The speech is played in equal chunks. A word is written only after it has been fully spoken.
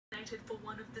nominated for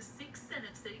one of the 6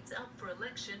 Senate seats up for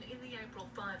election in the April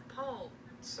 5 poll.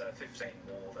 It's 15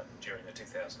 more than during the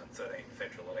 2013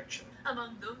 federal election.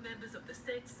 Among them, members of the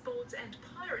sex, sports and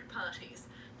pirate parties.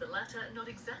 The latter not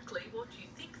exactly what you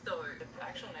think though. The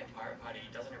actual name Pirate Party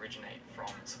doesn't originate from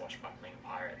swashbuckling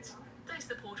pirates. They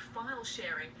support file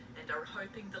sharing and are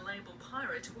hoping the label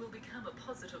pirate will become a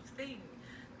positive thing.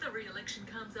 The re-election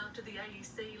comes after the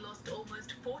AEC lost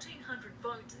almost 1,400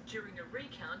 votes during a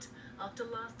recount after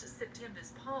last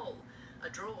September's poll. A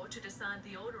draw to decide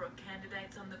the order of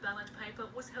candidates on the ballot paper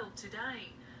was held today.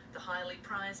 The highly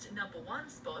prized #1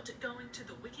 spot going to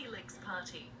the WikiLeaks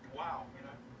Party. Wow,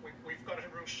 we've got a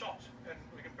real shot, and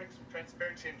we can bring some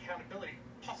transparency and accountability,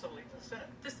 possibly, to the Senate.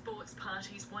 The Sports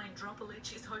Party's Wayne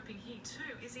Dropolich is hoping he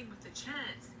too is in with a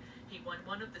chance. He won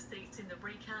one of the seats in the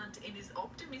recount and is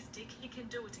optimistic he can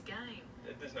do it again.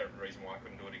 There's no reason why I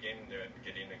couldn't do it again,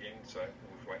 get in again, so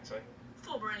we'll wait and see.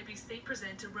 Former ABC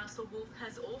presenter Russell Wolfe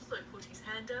has also put his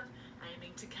hand up,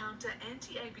 aiming to counter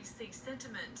anti-ABC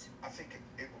sentiment. I think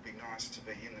it would be nice to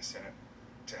be in the Senate,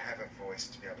 to have a voice,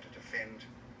 to be able to defend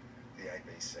the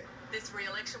ABC. This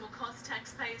re-election will cost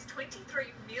taxpayers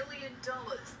 $23 million,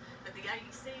 but the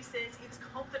AEC says it's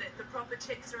confident the proper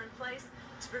checks are in place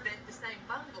to prevent the same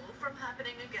bungle from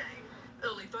happening again.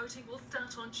 Early voting will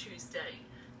start on Tuesday.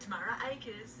 Tamara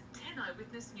Akers, 10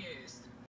 Eyewitness News.